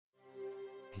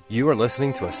You are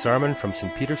listening to a sermon from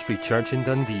St. Peter's Free Church in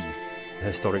Dundee, the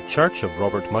historic church of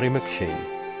Robert Murray McShane.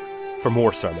 For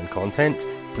more sermon content,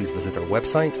 please visit our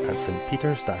website at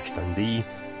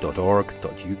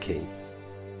stpeters-dundee.org.uk.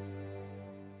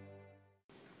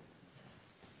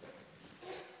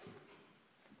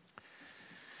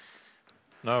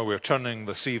 Now we're turning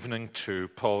this evening to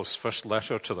Paul's first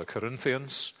letter to the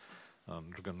Corinthians,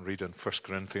 and we're going to read in 1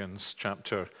 Corinthians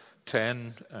chapter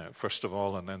 10, first of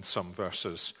all, and then some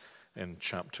verses in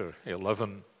chapter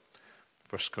 11.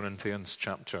 1 Corinthians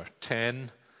chapter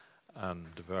 10 and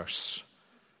verse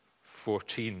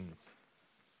 14.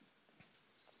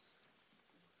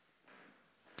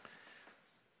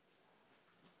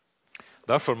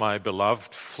 Therefore, my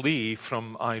beloved, flee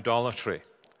from idolatry.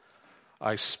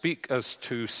 I speak as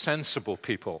to sensible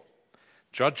people.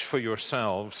 Judge for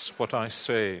yourselves what I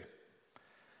say.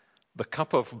 The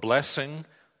cup of blessing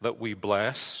that we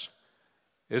bless,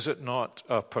 is it not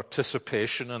a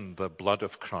participation in the blood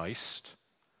of Christ?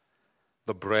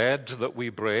 The bread that we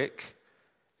break,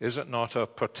 is it not a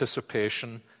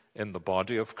participation in the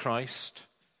body of Christ?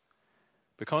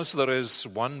 Because there is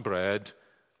one bread,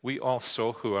 we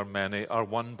also, who are many, are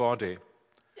one body,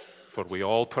 for we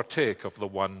all partake of the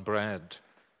one bread.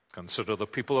 Consider the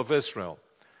people of Israel.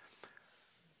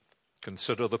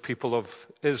 Consider the people of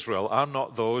Israel. Are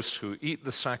not those who eat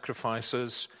the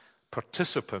sacrifices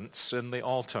participants in the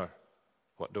altar?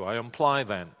 What do I imply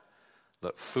then?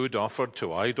 That food offered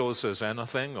to idols is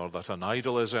anything, or that an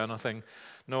idol is anything?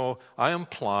 No, I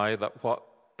imply that what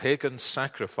pagans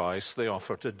sacrifice they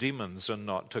offer to demons and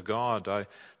not to God. I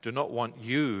do not want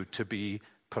you to be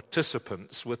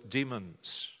participants with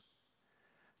demons.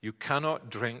 You cannot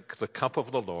drink the cup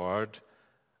of the Lord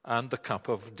and the cup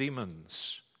of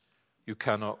demons. You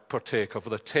cannot partake of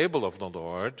the table of the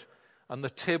Lord and the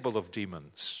table of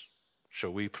demons.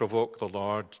 Shall we provoke the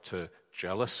Lord to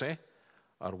jealousy?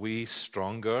 Are we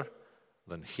stronger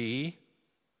than He?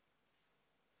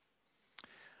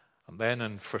 And then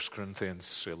in 1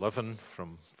 Corinthians 11,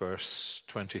 from verse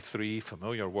 23,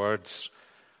 familiar words,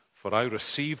 for I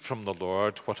received from the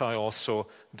Lord what I also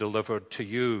delivered to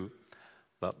you,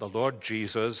 that the Lord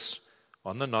Jesus,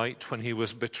 on the night when he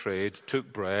was betrayed,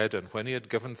 took bread, and when he had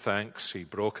given thanks, he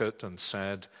broke it and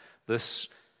said, "This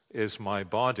is my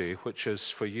body, which is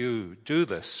for you. Do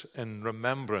this in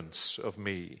remembrance of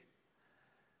me."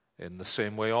 In the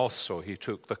same way also he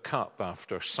took the cup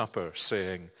after supper,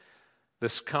 saying,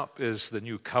 "This cup is the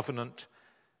new covenant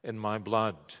in my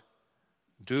blood.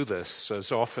 Do this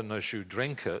as often as you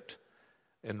drink it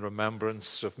in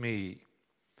remembrance of me.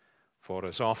 For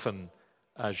as often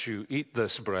as you eat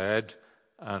this bread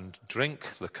and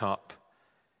drink the cup,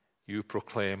 you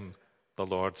proclaim the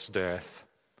Lord's death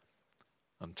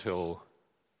until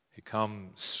he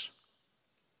comes."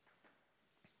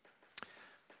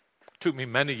 It took me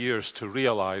many years to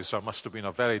realize I must have been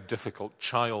a very difficult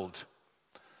child.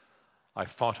 I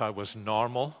thought I was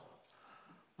normal,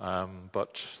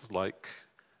 but like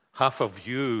half of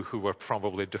you who were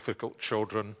probably difficult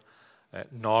children,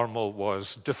 normal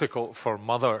was difficult for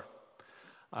Mother.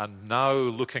 And now,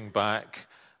 looking back,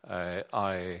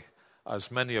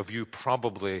 as many of you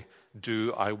probably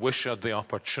do, I wish I had the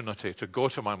opportunity to go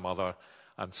to my mother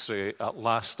and say, "At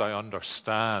last I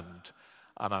understand,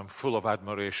 and I'm full of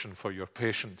admiration for your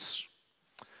patience."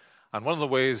 And one of the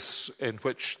ways in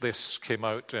which this came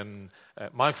out in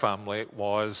my family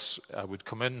was I would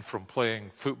come in from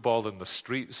playing football in the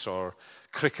streets, or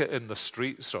cricket in the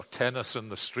streets, or tennis in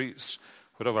the streets,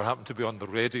 whatever happened to be on the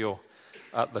radio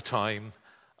at the time.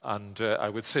 And I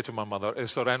would say to my mother,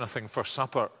 "Is there anything for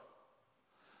supper?"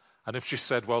 And if she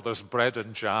said, "Well, there's bread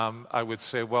and jam," I would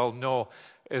say, "Well, no,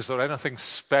 is there anything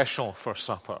special for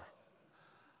supper?"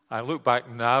 I look back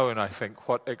now and I think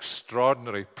what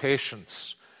extraordinary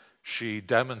patience she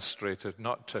demonstrated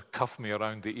not to cuff me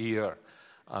around the ear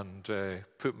and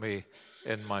put me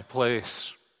in my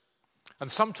place.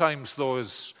 And sometimes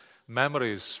those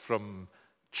memories from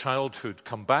childhood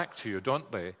come back to you,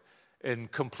 don't they? In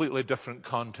completely different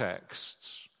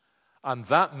contexts. And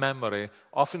that memory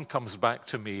often comes back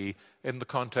to me in the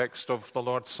context of the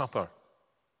Lord's Supper.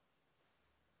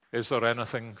 Is there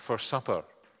anything for supper?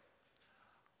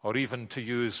 Or even to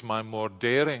use my more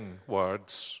daring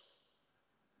words,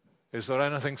 is there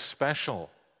anything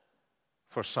special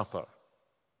for supper?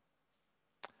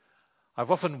 I've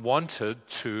often wanted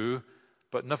to,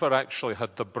 but never actually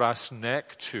had the brass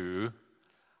neck to,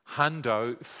 hand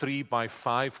out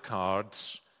 3x5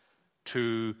 cards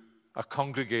to a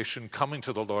congregation coming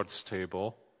to the Lord's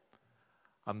table,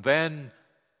 and then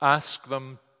ask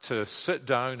them to sit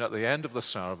down at the end of the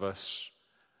service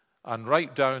and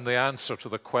write down the answer to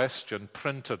the question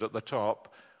printed at the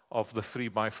top of the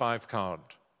 3x5 card?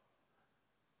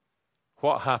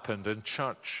 What happened in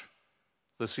church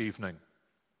this evening?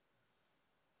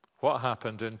 What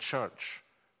happened in church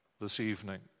this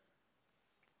evening?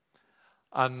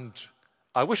 And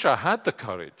I wish I had the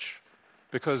courage,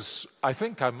 because I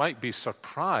think I might be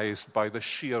surprised by the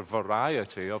sheer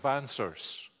variety of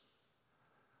answers.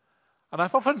 And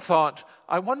I've often thought,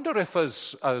 I wonder if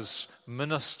as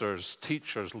ministers,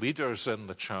 teachers, leaders in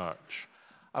the church,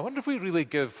 I wonder if we really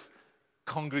give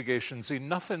congregations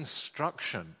enough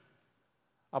instruction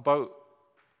about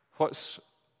what's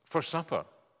for supper.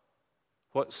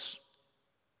 Is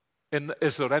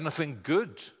there anything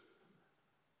good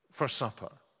for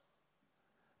supper?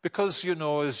 Because,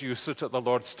 as you sit at the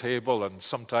Lord's table and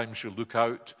sometimes you look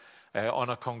out on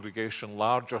a congregation,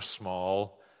 large or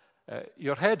small,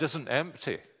 your head isn't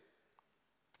empty.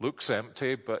 Looks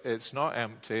empty, but it's not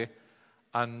empty.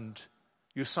 And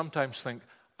you sometimes think,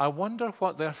 I wonder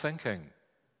what they're thinking.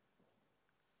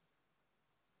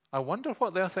 I wonder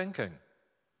what they're thinking.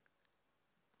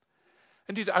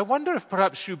 Indeed, I wonder if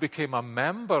perhaps you became a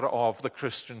member of the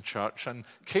Christian church and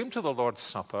came to the Lord's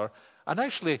Supper, and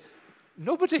actually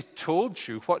nobody told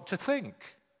you what to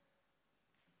think.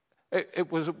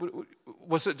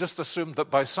 Was it just assumed that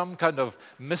by some kind of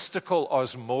mystical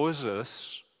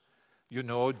osmosis,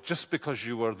 just because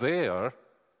you were there,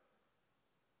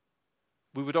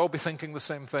 we would all be thinking the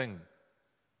same thing?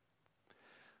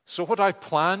 So what I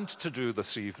planned to do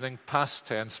this evening, past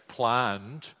tense,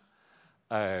 planned,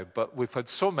 but we've had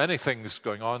so many things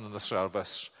going on in the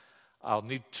service, I'll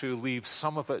need to leave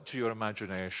some of it to your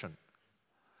imagination.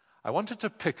 I wanted to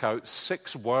pick out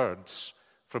 6 words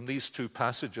from these 2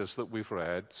 passages that we've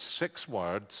read, 6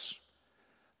 words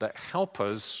that help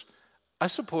us, I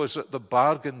suppose, at the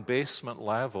bargain basement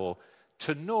level,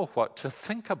 to know what to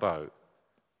think about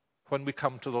when we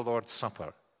come to the Lord's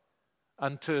Supper,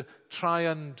 and to try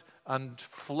and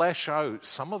flesh out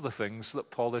some of the things that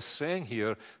Paul is saying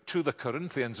here to the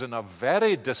Corinthians in a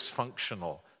very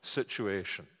dysfunctional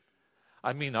situation.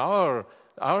 I mean, our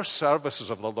services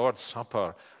of the Lord's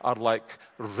Supper are like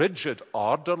rigid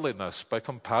orderliness by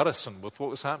comparison with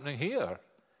what was happening here.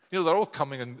 They're all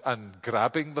coming and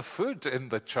grabbing the food in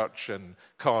the church in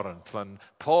Corinth, and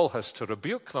Paul has to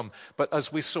rebuke them. But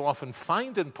as we so often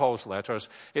find in Paul's letters,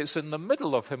 it's in the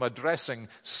middle of him addressing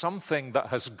something that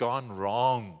has gone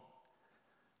wrong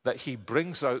that he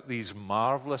brings out these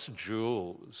marvelous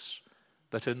jewels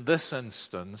that in this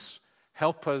instance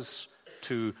help us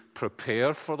to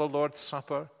prepare for the Lord's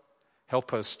Supper,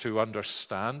 help us to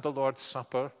understand the Lord's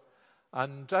Supper,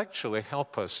 and actually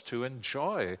help us to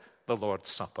enjoy the Lord's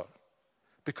Supper.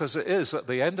 Because it is, at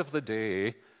the end of the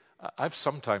day, I've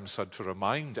sometimes had to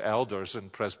remind elders in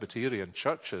Presbyterian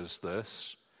churches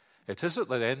this, it is at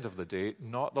the end of the day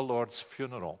not the Lord's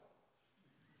funeral.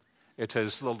 It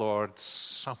is the Lord's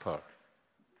Supper.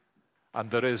 And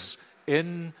there is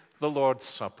in the Lord's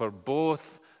Supper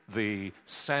both the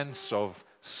sense of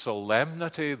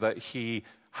solemnity that he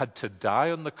had to die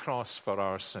on the cross for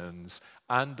our sins,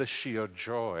 and the sheer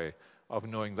joy of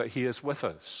knowing that he is with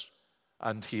us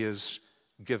and he is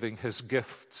giving his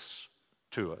gifts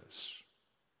to us.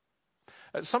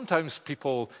 Sometimes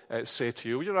people say to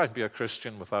you, I'd be a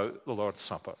Christian without the Lord's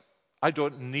Supper. I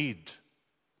don't need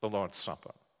the Lord's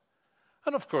Supper.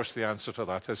 And of course the answer to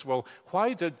that is, well,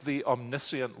 why did the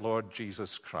omniscient Lord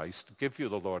Jesus Christ give you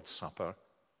the Lord's Supper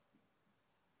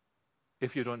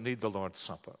if you don't need the Lord's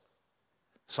Supper?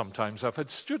 Sometimes I've had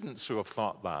students who have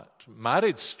thought that.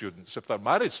 Married students, if they're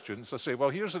married students, I say, well,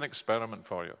 here's an experiment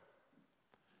for you.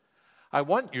 I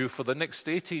want you for the next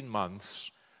 18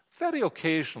 months, very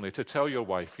occasionally, to tell your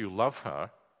wife you love her.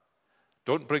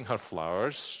 Don't bring her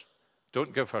flowers.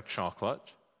 Don't give her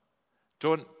chocolate.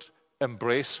 Don't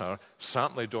embrace her.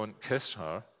 Certainly don't kiss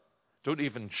her. Don't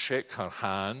even shake her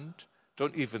hand.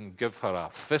 Don't even give her a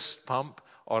fist pump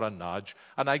or a nudge.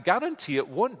 And I guarantee it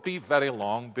won't be very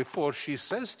long before she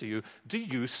says to you, do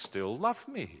you still love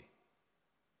me?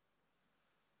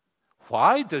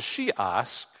 Why does she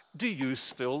ask, do you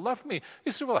still love me?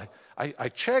 You say, well, I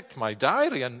checked my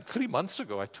diary, and 3 months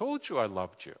ago I told you I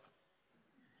loved you.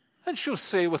 And she'll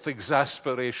say with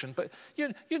exasperation, but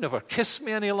you never kiss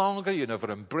me any longer, you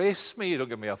never embrace me, you don't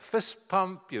give me a fist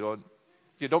pump,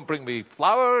 you don't bring me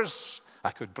flowers.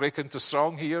 I could break into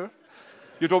song here.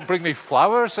 You don't bring me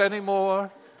flowers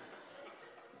anymore.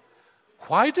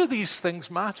 Why do these things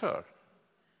matter?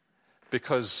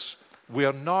 Because we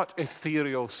are not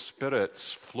ethereal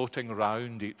spirits floating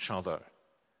around each other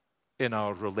in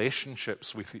our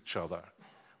relationships with each other.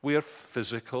 We are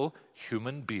physical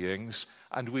human beings,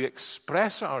 and we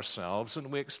express ourselves,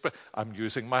 and I'm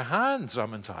using my hands,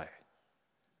 aren't I?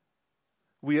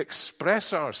 we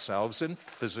express ourselves in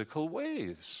physical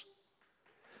ways.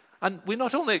 And we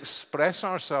not only express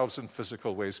ourselves in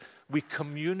physical ways, we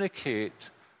communicate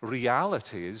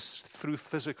realities through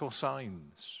physical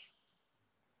signs.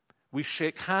 We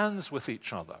shake hands with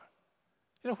each other.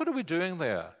 What are we doing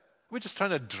there? Are we just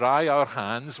trying to dry our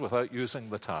hands without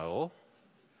using the towel?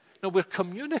 No, we're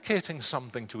communicating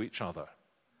something to each other.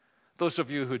 Those of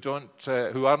you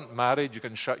who aren't married, you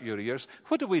can shut your ears.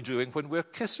 What are we doing when we're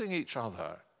kissing each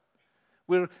other?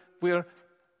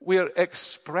 We're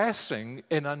expressing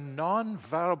in a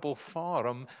non-verbal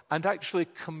form and actually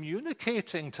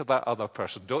communicating to that other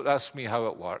person. Don't ask me how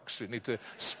it works. You need to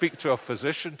speak to a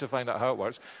physician to find out how it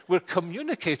works. We're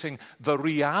communicating the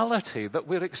reality that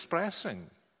we're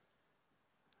expressing.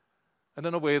 And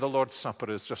in a way, the Lord's Supper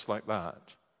is just like that.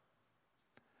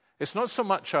 It's not so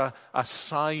much a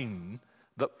sign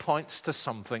that points to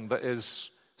something that is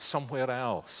somewhere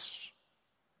else.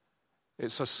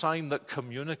 It's a sign that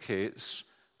communicates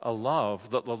a love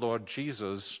that the Lord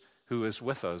Jesus, who is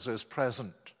with us, is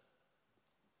present.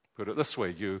 Put it this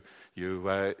way, you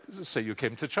say you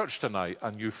came to church tonight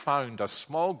and you found a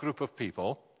small group of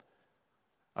people,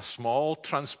 a small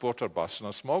transporter bus and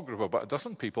a small group of about a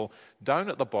dozen people down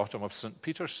at the bottom of St.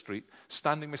 Peter Street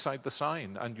standing beside the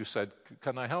sign, and you said,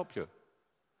 "Can I help you?"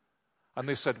 And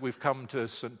they said, "We've come to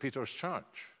St. Peter's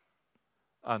Church,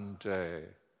 and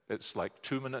it's like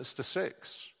 2 minutes to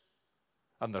 6.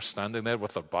 And they're standing there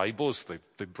with their Bibles.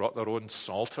 They brought their own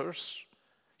psalters.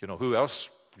 Who else?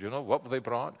 What have they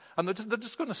brought? And they're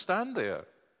just going to stand there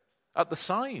at the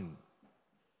sign.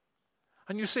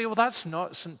 And you say, well, that's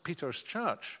not St. Peter's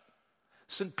Church.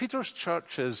 St. Peter's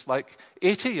Church is like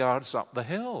 80 yards up the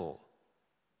hill.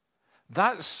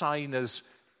 That sign is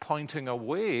pointing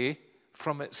away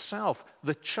from itself.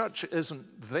 The church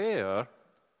isn't there.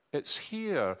 It's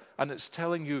here. And it's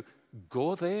telling you,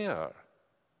 go there.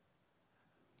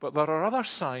 But there are other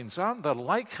signs, aren't there?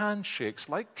 Like handshakes,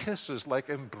 like kisses, like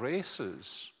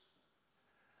embraces.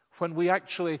 When we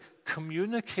actually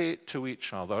communicate to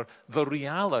each other the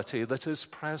reality that is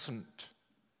present.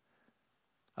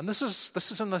 And this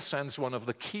is in a sense one of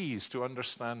the keys to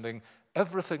understanding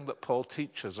everything that Paul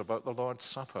teaches about the Lord's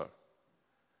Supper.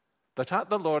 That at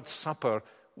the Lord's Supper,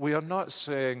 we are not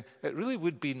saying, it really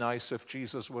would be nice if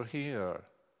Jesus were here.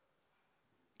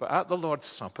 But at the Lord's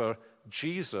Supper,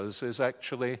 Jesus is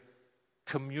actually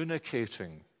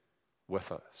communicating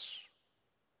with us.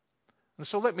 And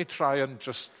so let me try and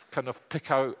just kind of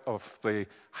pick out of the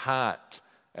hat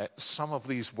some of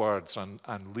these words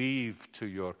and leave to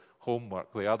your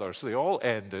homework the others. They all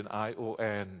end in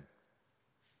I-O-N.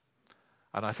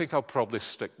 And I think I'll probably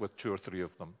stick with 2 or 3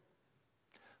 of them.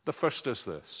 The first is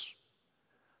this.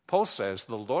 Paul says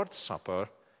the Lord's Supper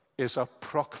is a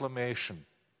proclamation.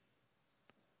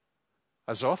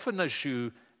 As often as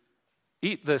you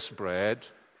eat this bread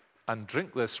and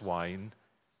drink this wine,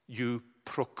 you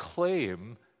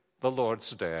proclaim the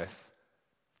Lord's death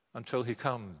until he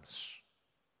comes.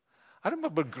 I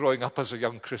remember growing up as a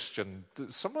young Christian,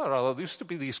 somewhere or other, there used to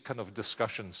be these kind of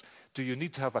discussions. Do you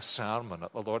need to have a sermon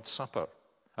at the Lord's Supper?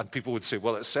 And people would say,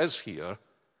 well, it says here,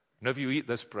 whenever you eat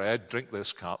this bread, drink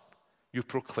this cup, you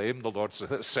proclaim the Lord's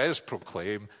death. It says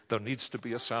proclaim, there needs to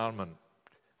be a sermon.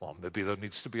 Well, maybe there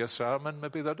needs to be a sermon,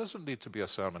 maybe there doesn't need to be a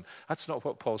sermon. That's not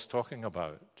what Paul's talking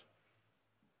about.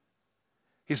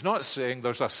 He's not saying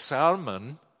there's a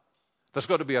sermon, there's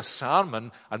got to be a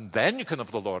sermon, and then you can have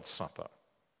the Lord's Supper.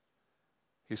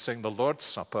 He's saying the Lord's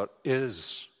Supper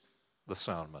is the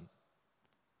sermon.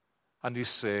 And he's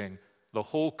saying the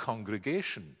whole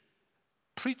congregation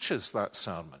preaches that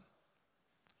sermon.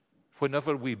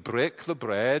 Whenever we break the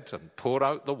bread and pour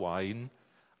out the wine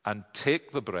and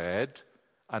take the bread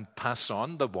and pass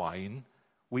on the wine,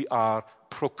 we are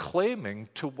proclaiming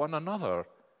to one another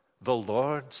the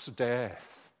Lord's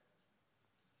death.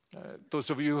 Those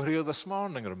of you who are here this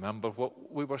morning remember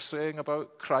what we were saying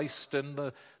about Christ in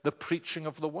the preaching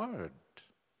of the Word.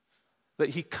 That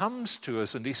he comes to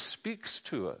us and he speaks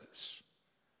to us.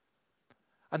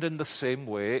 And in the same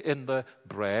way, in the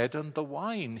bread and the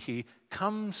wine, he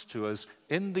comes to us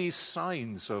in these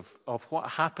signs of what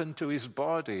happened to his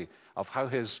body, of how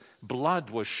his blood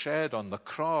was shed on the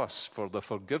cross for the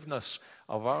forgiveness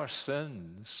of our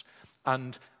sins.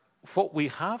 And what we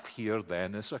have here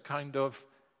then is a kind of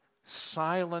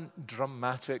silent,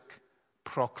 dramatic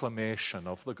proclamation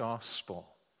of the gospel.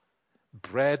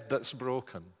 Bread that's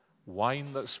broken,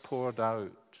 wine that's poured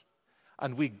out.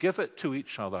 And we give it to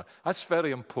each other. That's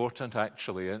very important,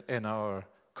 actually, in our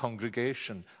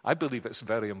congregation. I believe it's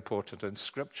very important in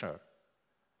Scripture.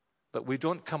 That we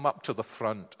don't come up to the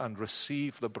front and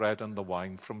receive the bread and the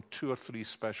wine from 2 or 3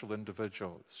 special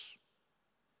individuals.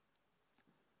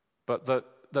 but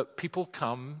that people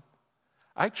come.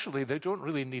 Actually, they don't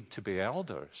really need to be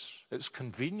elders. It's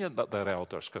convenient that they're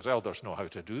elders because elders know how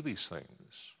to do these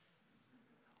things.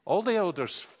 All the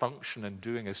elders function in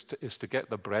doing is to get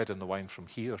the bread and the wine from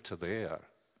here to there.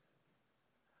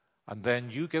 And then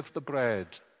you give the bread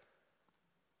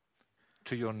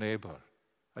to your neighbor,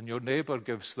 and your neighbor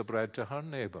gives the bread to her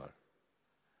neighbor.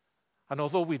 And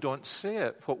although we don't say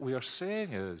it, what we are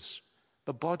saying is,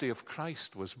 the body of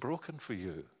Christ was broken for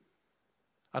you.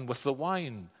 And with the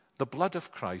wine, the blood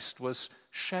of Christ was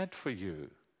shed for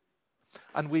you.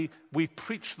 And we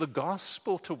preach the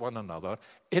gospel to one another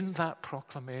in that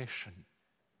proclamation.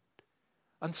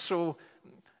 And so,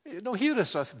 here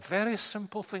is a very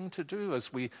simple thing to do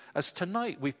as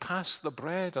tonight we pass the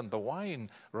bread and the wine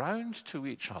round to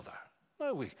each other.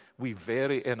 Now, we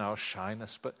vary in our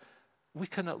shyness, but we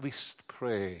can at least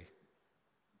pray,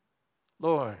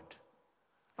 Lord,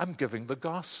 I'm giving the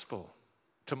gospel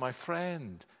to my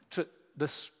friend, to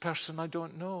this person I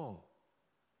don't know.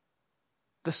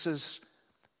 This is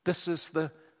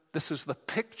the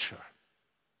picture.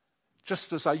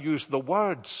 Just as I use the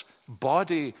words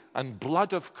body and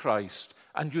blood of Christ,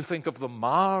 and you think of the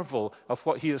marvel of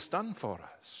what he has done for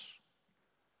us.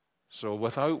 So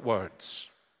without words,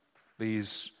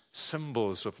 these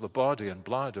symbols of the body and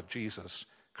blood of Jesus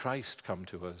Christ come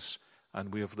to us,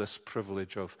 and we have this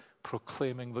privilege of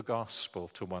proclaiming the gospel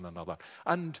to one another.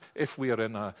 And if we are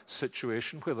in a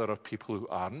situation where there are people who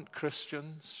aren't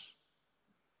Christians,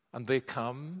 and they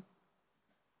come,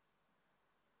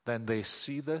 then they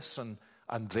see this and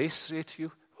they say to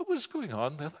you, what was going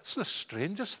on there? That's the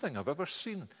strangest thing I've ever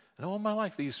seen in all my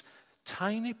life. These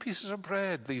tiny pieces of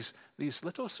bread, these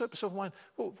little sips of wine.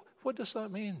 What does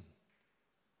that mean?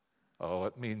 Oh,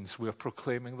 it means we're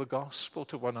proclaiming the gospel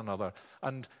to one another.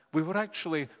 And we were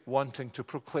actually wanting to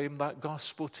proclaim that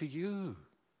gospel to you,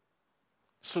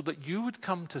 so that you would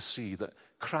come to see that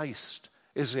Christ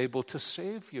is able to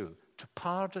save you, to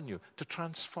pardon you, to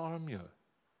transform you.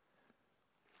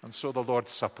 And so the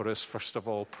Lord's Supper is, first of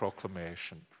all,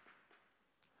 proclamation.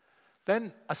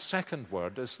 Then a second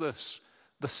word is this.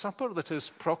 The supper that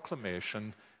is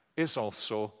proclamation is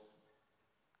also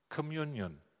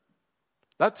communion.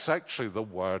 That's actually the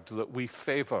word that we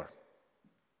favor.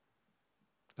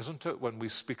 Isn't it? When we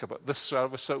speak about this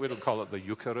service, we don't call it the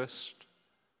Eucharist.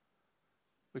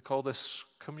 We call this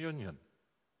communion.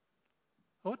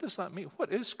 What does that mean?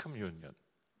 What is communion?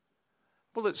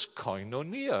 Well, it's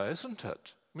koinonia, isn't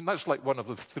it? I mean, that's like one of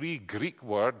the three Greek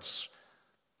words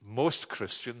most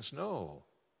Christians know.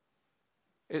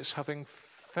 It's having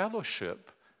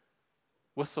fellowship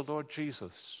with the Lord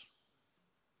Jesus.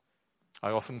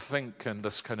 I often think in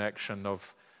this connection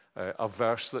of a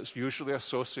verse that's usually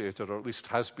associated, or at least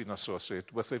has been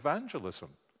associated, with evangelism.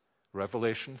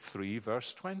 Revelation 3,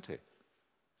 verse 20.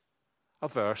 A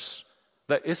verse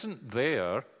that isn't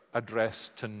there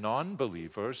addressed to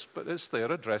non-believers, but it's there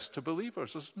addressed to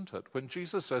believers, isn't it? When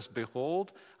Jesus says,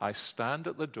 behold, I stand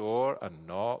at the door and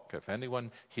knock. If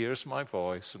anyone hears my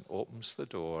voice and opens the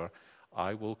door,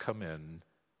 I will come in.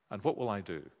 And what will I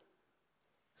do?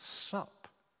 Sup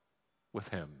with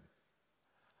him,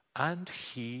 and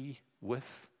he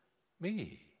with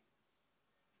me.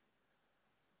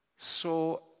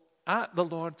 So at the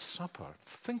Lord's Supper,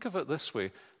 think of it this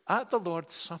way, at the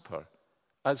Lord's Supper,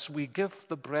 as we give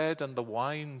the bread and the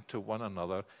wine to one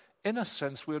another, in a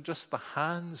sense, we're just the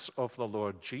hands of the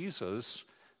Lord Jesus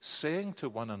saying to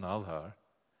one another,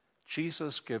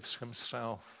 Jesus gives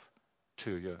himself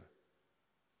to you.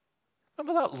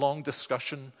 Remember that long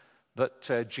discussion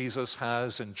that Jesus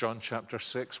has in John chapter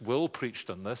 6? Will preached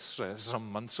on this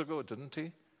some months ago, didn't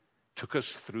he? Took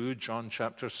us through John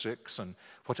chapter 6 and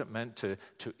what it meant to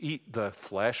eat the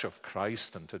flesh of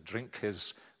Christ and to drink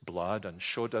his blood, and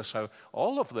showed us how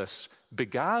all of this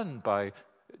began by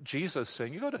Jesus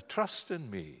saying, you've got to trust in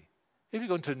me. If you're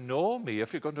going to know me,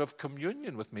 if you're going to have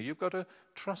communion with me, you've got to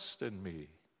trust in me.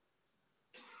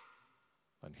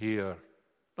 And here,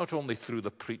 not only through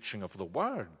the preaching of the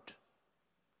word,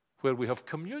 where we have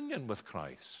communion with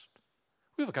Christ,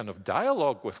 we have a kind of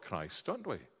dialogue with Christ, don't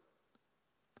we?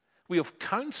 We have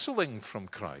counseling from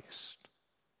Christ.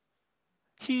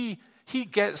 He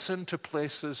gets into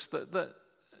places that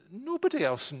nobody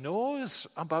else knows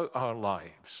about our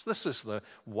lives. This is the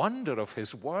wonder of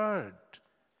his word.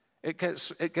 It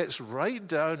gets right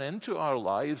down into our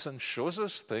lives and shows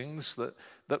us things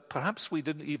that perhaps we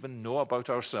didn't even know about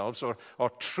ourselves, or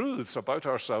truths about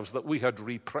ourselves that we had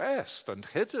repressed and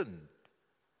hidden.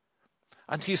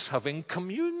 And he's having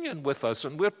communion with us,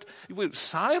 and we're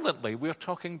silently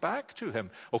talking back to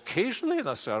him. Occasionally in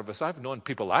a service, I've known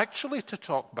people actually to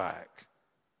talk back.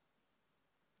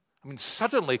 I mean,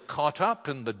 suddenly caught up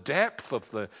in the depth of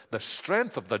the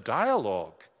strength of the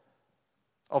dialogue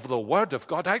of the Word of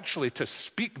God, actually to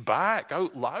speak back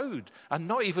out loud and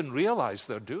not even realize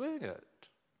they're doing it.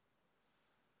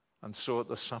 And so at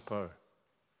the supper,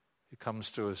 he comes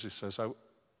to us, he says,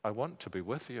 I want to be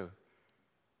with you.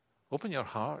 Open your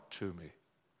heart to me.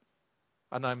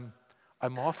 And I'm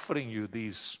offering you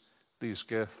these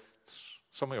gifts.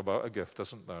 Something about a gift,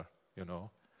 isn't there? You know,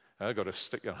 I've got to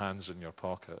stick your hands in your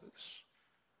pockets.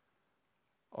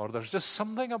 Or there's just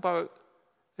something about,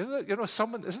 isn't it? You know,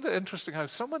 isn't it interesting how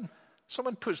someone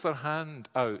puts their hand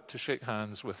out to shake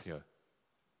hands with you?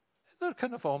 They're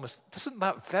kind of almost, doesn't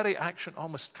that very action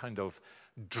almost kind of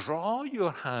draw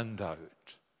your hand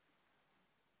out?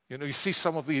 You know, you see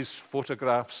some of these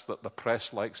photographs that the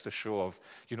press likes to show of,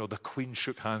 you know, the Queen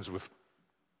shook hands with,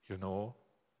 you know.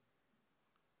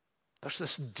 There's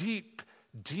this deep,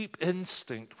 deep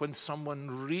instinct when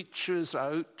someone reaches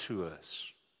out to us.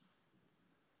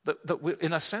 That we're,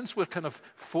 in a sense, we're kind of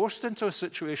forced into a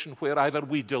situation where either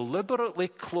we deliberately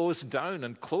close down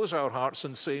and close our hearts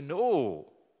and say no,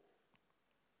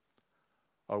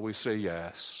 or we say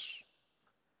yes.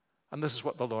 And this is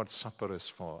what the Lord's Supper is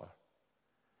for.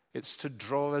 It's to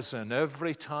draw us in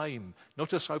every time.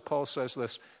 Notice how Paul says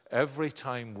this. Every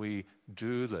time we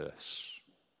do this,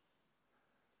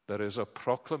 there is a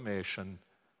proclamation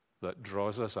that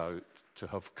draws us out to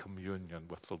have communion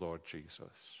with the Lord Jesus.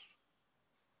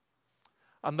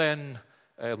 And then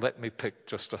let me pick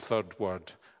just a third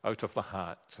word out of the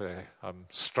hat. I'm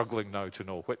struggling now to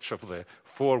know which of the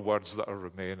 4 words that are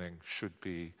remaining should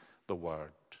be the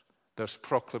word. There's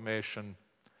proclamation,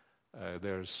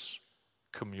 there's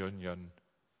communion,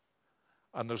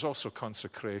 and there's also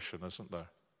consecration, isn't there?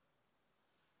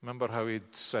 Remember how he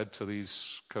said to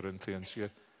these Corinthians,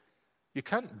 you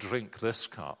can't drink this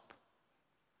cup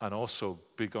and also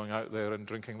be going out there and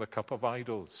drinking the cup of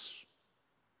idols.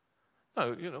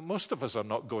 Now, you know, most of us are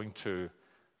not going to,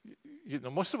 you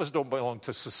know, most of us don't belong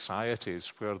to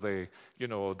societies where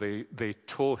they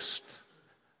toast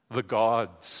the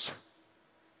gods.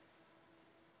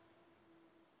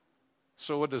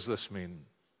 So what does this mean?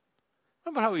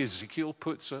 Remember how Ezekiel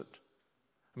puts it?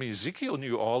 I mean, Ezekiel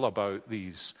knew all about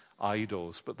these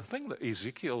idols, but the thing that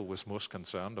Ezekiel was most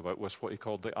concerned about was what he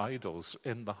called the idols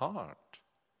in the heart.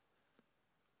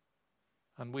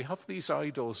 And we have these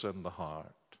idols in the heart.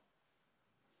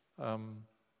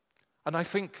 And I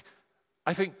think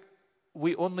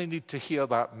we only need to hear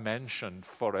that mentioned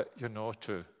for it, you know,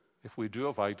 if we do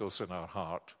have idols in our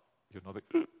heart,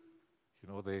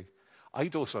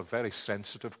 idols are very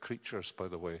sensitive creatures, by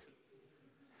the way.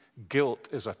 Guilt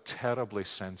is a terribly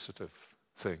sensitive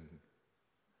thing,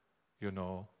 you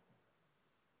know.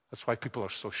 That's why people are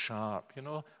so sharp, you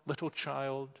know. Little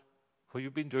child, what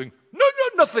you've been doing? No,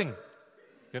 nothing,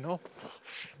 you know.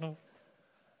 No.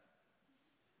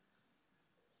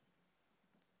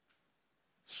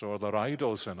 So are there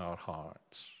idols in our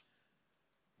hearts?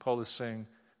 Paul is saying,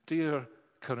 dear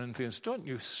Corinthians, don't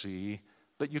you see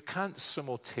that you can't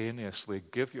simultaneously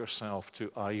give yourself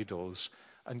to idols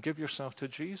and give yourself to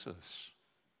Jesus?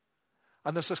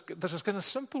 And there's a kind of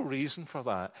simple reason for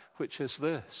that, which is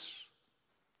this.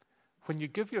 When you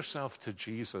give yourself to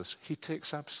Jesus, he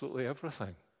takes absolutely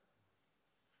everything.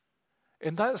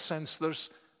 In that sense,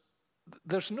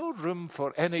 there's no room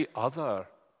for any other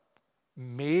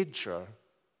major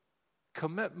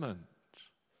commitment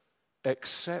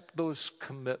except those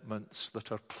commitments that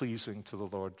are pleasing to the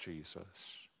Lord Jesus.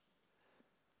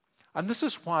 And this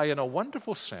is why, in a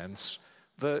wonderful sense,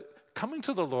 the coming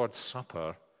to the Lord's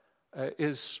Supper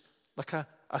is like a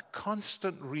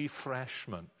constant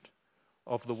refreshment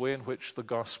of the way in which the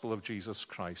gospel of Jesus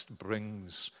Christ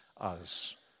brings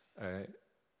us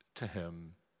to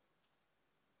him.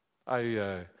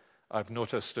 I've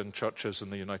noticed in churches in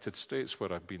the United States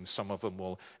where I've been, some of them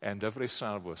will end every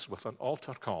service with an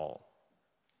altar call.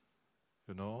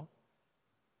 You know?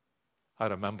 I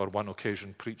remember one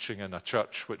occasion preaching in a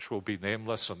church which will be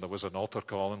nameless, and there was an altar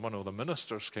call, and one of the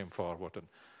ministers came forward, and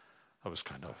I was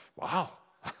kind of, wow,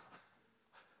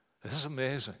 this is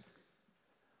amazing.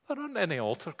 There aren't any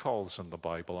altar calls in the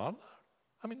Bible, are there?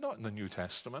 I mean, not in the New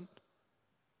Testament.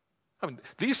 I mean,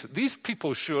 these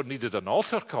people sure needed an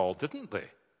altar call, didn't they?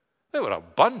 They were a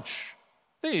bunch.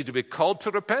 They need to be called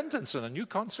to repentance and a new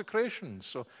consecration.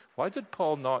 So why did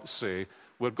Paul not say,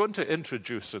 we're going to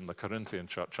introduce in the Corinthian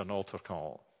church an altar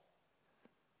call?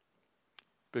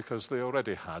 Because they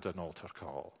already had an altar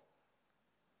call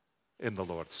in the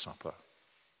Lord's Supper.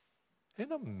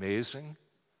 Isn't it amazing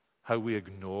how we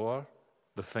ignore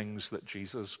the things that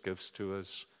Jesus gives to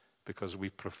us because we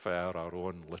prefer our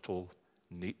own little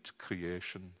neat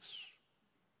creations?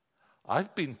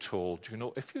 I've been told,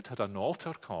 if you'd had an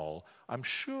altar call, I'm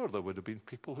sure there would have been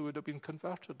people who would have been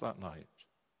converted that night.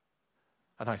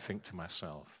 And I think to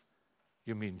myself,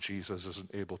 you mean Jesus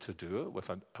isn't able to do it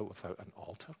without an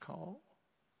altar call?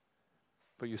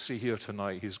 But you see here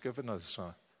tonight, he's given us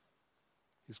an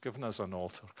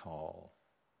altar call,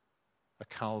 a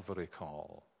Calvary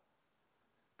call.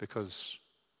 Because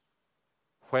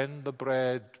when the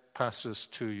bread passes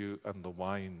to you and the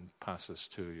wine passes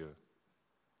to you,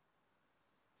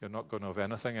 you're not going to have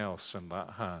anything else in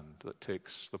that hand that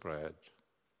takes the bread.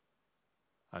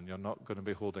 And you're not going to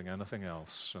be holding anything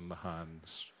else in the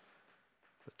hands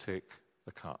that take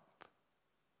the cup.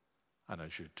 And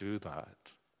as you do that,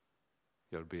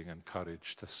 you're being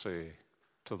encouraged to say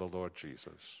to the Lord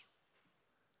Jesus,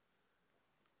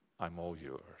 I'm all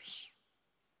yours.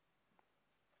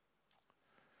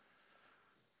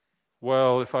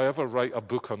 Well, if I ever write a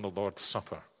book on the Lord's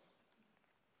Supper,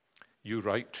 you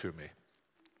write to me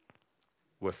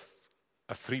with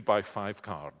a 3x5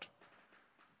 card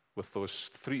with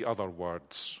those 3 other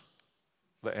words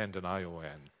that end in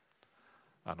ION,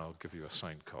 and I'll give you a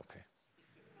signed copy.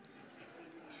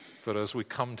 But as we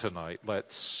come tonight,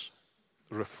 let's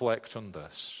reflect on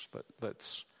this.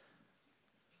 Let's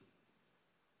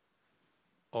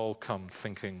all come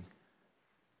thinking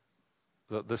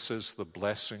that this is the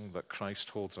blessing that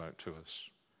Christ holds out to us,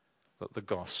 that the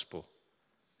gospel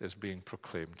is being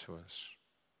proclaimed to us,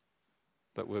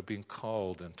 that we're being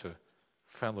called into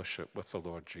fellowship with the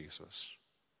Lord Jesus,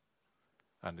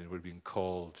 and we're being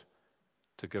called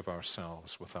to give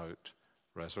ourselves without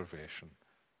reservation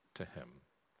to him.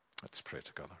 Let's pray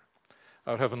together.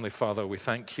 Our Heavenly Father, we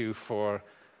thank you for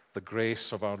the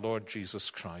grace of our Lord Jesus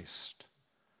Christ.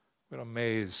 We're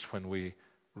amazed when we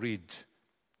read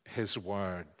his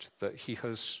word that he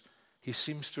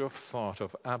seems to have thought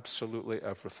of absolutely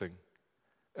everything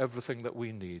that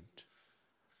we need,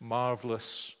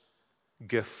 marvelous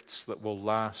gifts that will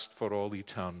last for all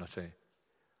eternity,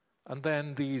 and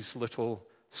then these little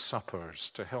suppers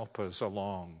to help us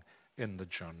along in the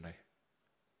journey.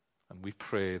 And we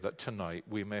pray that tonight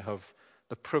we may have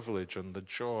the privilege and the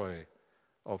joy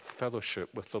of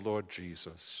fellowship with the Lord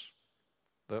Jesus,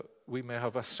 that we may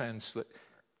have a sense that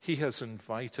he has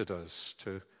invited us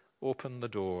to open the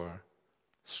door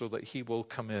so that he will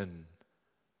come in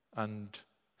and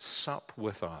sup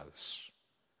with us,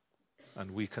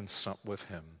 and we can sup with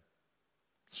him.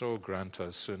 So grant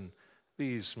us in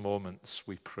these moments,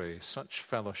 we pray, such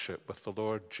fellowship with the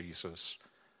Lord Jesus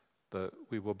that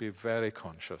we will be very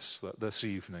conscious that this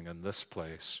evening in this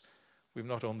place, we've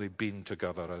not only been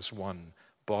together as one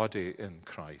body in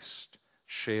Christ,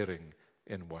 sharing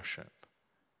in worship,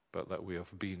 but that we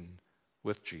have been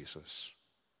with Jesus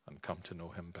and come to know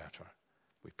him better.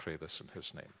 We pray this in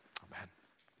his name. Amen.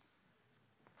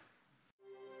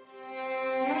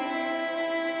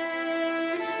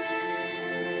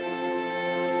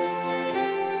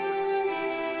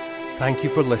 Thank you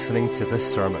for listening to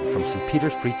this sermon from St.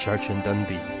 Peter's Free Church in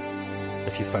Dundee.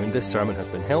 If you found this sermon has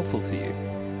been helpful to you,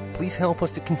 please help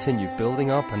us to continue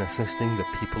building up and assisting the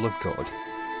people of God.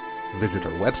 Visit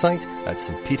our website at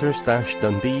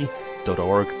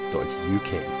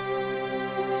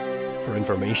stpeters-dundee.org.uk. For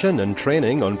information and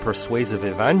training on persuasive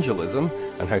evangelism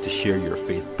and how to share your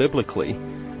faith biblically,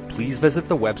 please visit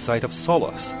the website of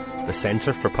Solas, the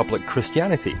Centre for Public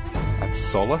Christianity, at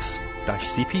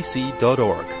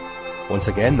solas-cpc.org. Once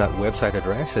again, that website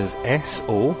address is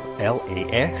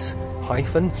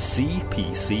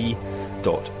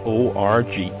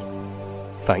solas-cpc.org.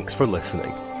 Thanks for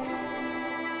listening.